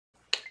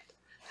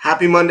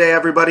Happy Monday,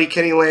 everybody.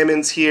 Kenny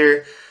Lamons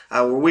here,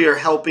 where we are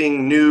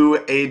helping new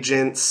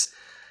agents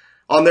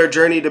on their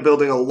journey to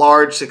building a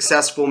large,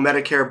 successful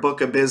Medicare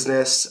book of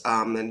business,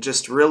 and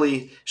just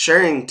really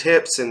sharing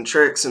tips and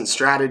tricks and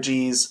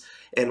strategies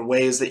and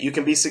ways that you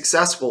can be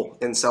successful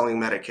in selling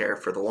Medicare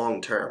for the long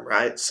term,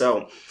 right?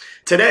 So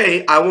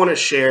today, I want to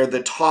share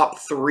the top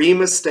 3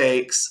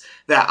 mistakes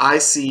that I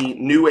see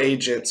new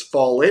agents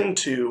fall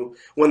into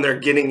when they're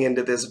getting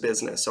into this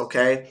business,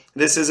 okay?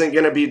 This isn't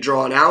going to be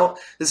drawn out.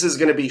 This is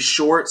going to be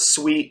short,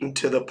 sweet, and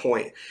to the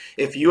point.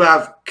 If you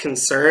have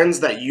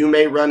concerns that you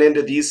may run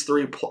into these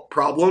 3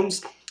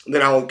 problems,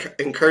 then I'll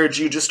encourage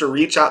you just to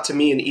reach out to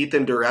me and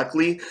Ethan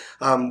directly.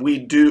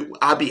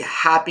 I'd be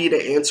happy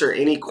to answer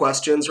any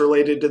questions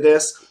related to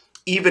this,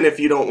 even if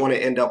you don't want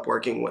to end up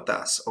working with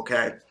us,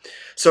 okay?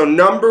 So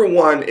number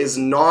 1 is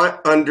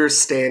not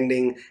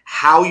understanding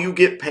how you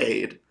get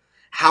paid,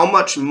 how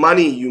much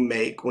money you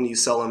make when you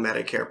sell a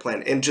Medicare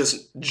plan, and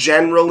just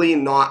generally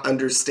not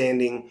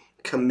understanding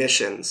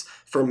commissions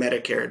for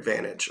Medicare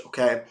Advantage,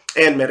 okay?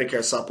 And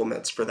Medicare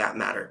supplements for that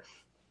matter.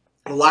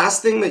 The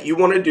last thing that you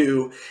want to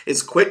do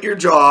is quit your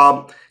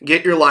job,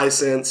 get your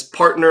license,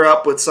 partner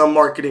up with some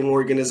marketing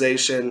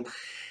organization,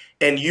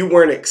 and you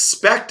weren't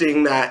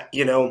expecting that,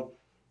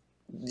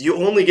 you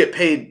only get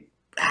paid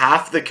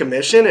half the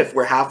commission if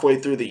we're halfway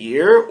through the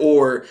year,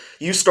 or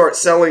you start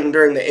selling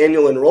during the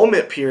annual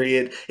enrollment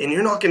period and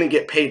you're not going to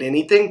get paid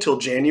anything till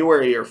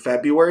January or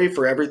February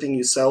for everything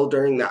you sell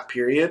during that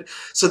period.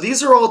 So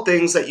these are all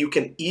things that you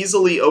can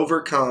easily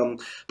overcome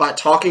by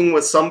talking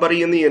with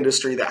somebody in the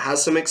industry that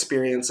has some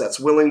experience, that's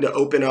willing to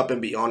open up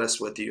and be honest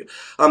with you.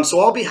 So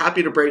I'll be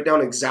happy to break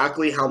down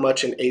exactly how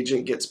much an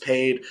agent gets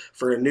paid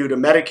for a new to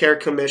Medicare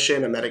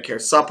commission, a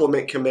Medicare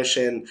supplement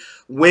commission,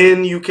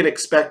 when you can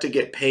expect to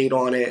get paid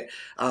on it,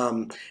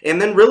 and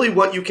then really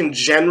what you can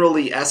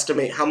generally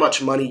estimate how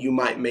much money you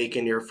might make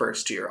in your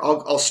first year.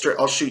 I'll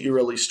shoot you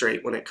really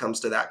straight when it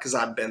comes to that because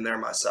I've been there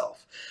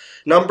myself.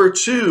 Number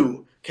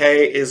 2,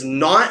 okay, is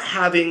not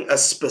having a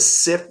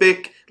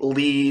specific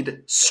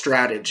lead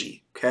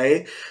strategy,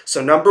 okay?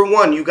 So number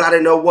 1, you got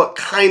to know what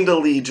kind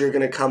of lead you're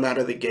going to come out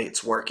of the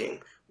gates working,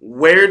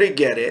 where to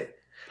get it,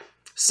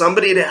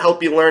 somebody to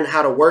help you learn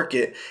how to work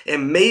it,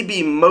 and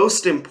maybe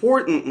most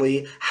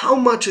importantly, how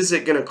much is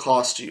it going to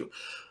cost you?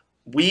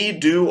 We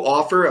do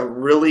offer a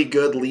really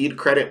good lead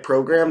credit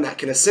program that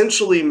can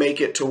essentially make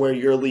it to where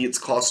your leads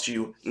cost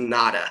you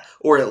nada,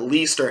 or at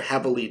least are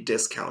heavily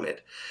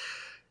discounted.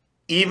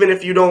 Even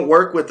if you don't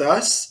work with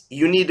us,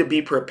 you need to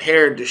be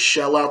prepared to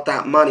shell out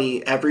that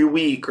money every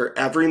week or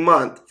every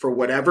month for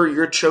whatever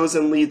your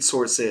chosen lead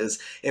source is,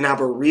 and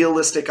have a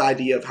realistic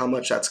idea of how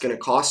much that's going to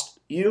cost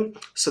you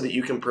so that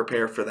you can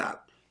prepare for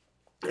that.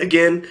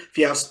 Again, if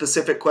you have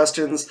specific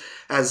questions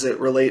as it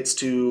relates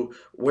to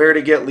where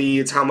to get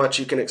leads, how much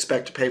you can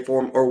expect to pay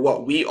for them, or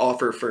what we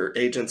offer for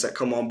agents that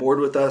come on board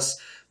with us,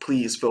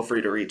 please feel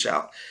free to reach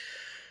out.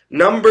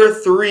 Number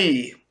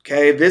 3,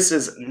 okay, this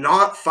is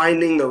not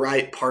finding the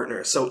right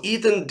partner. So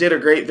Ethan did a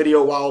great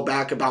video a while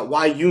back about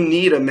why you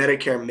need a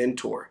Medicare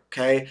mentor,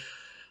 okay?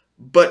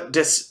 But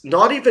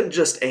not even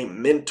just a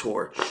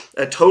mentor,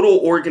 a total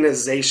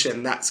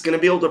organization that's going to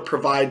be able to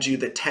provide you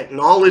the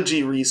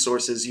technology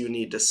resources you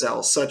need to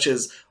sell, such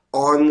as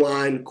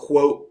online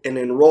quote and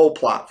enroll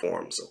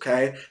platforms,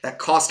 okay? That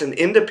cost an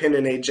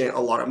independent agent a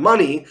lot of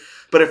money,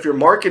 but if your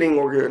marketing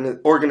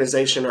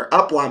organization or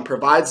upline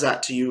provides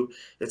that to you,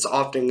 it's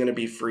often going to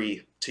be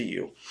free to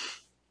you.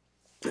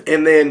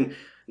 And then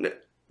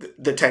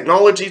the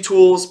technology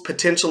tools,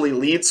 potentially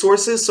lead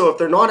sources. So if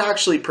they're not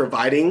actually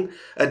providing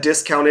a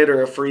discounted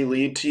or a free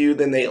lead to you,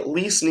 then they at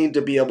least need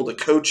to be able to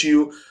coach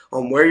you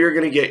on where you're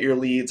going to get your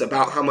leads,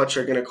 about how much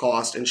they're going to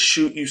cost, and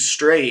shoot you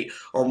straight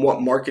on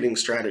what marketing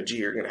strategy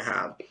you're going to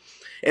have.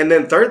 And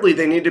then thirdly,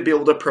 they need to be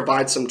able to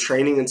provide some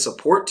training and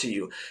support to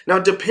you. Now,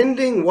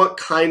 depending what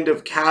kind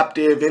of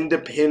captive,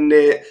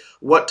 independent,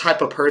 what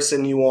type of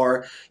person you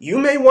are, you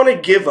may want to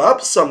give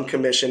up some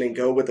commission and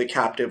go with a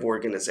captive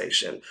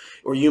organization.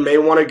 Or you may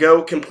want to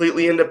go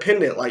completely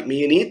independent like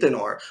me and Ethan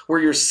are, where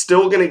you're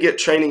still going to get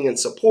training and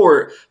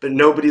support, but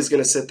nobody's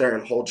going to sit there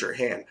and hold your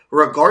hand.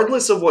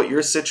 Regardless of what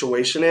your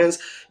situation is,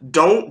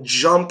 don't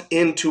jump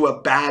into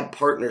a bad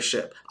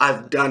partnership.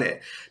 I've done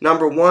it.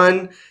 Number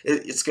 1,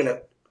 it's going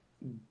to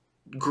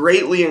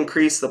greatly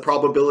increase the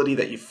probability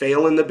that you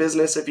fail in the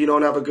business if you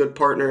don't have a good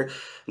partner.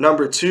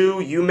 Number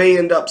 2, you may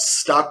end up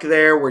stuck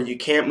there where you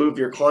can't move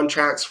your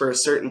contracts for a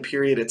certain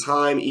period of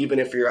time, even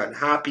if you're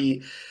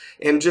unhappy.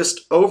 And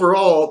just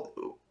overall,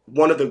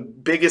 one of the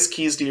biggest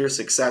keys to your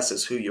success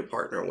is who you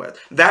partner with.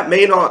 That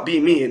may not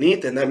be me and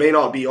Ethan, that may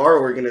not be our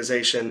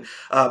organization,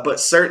 but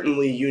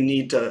certainly you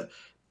need to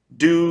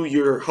do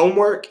your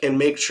homework and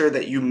make sure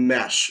that you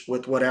mesh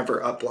with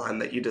whatever upline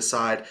that you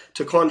decide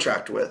to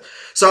contract with.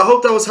 So I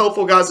hope that was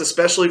helpful, guys,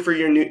 especially for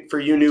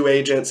you new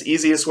agents.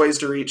 Easiest ways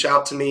to reach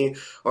out to me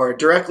are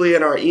directly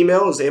in our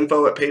email is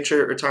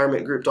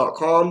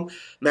info@patriotretirementgroup.com,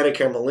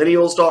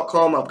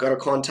 medicaremillennials.com. I've got a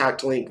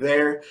contact link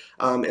there.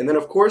 And then,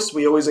 of course,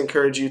 we always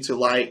encourage you to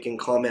like and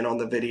comment on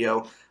the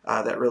video.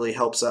 That really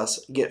helps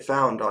us get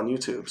found on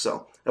YouTube.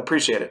 So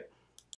appreciate it.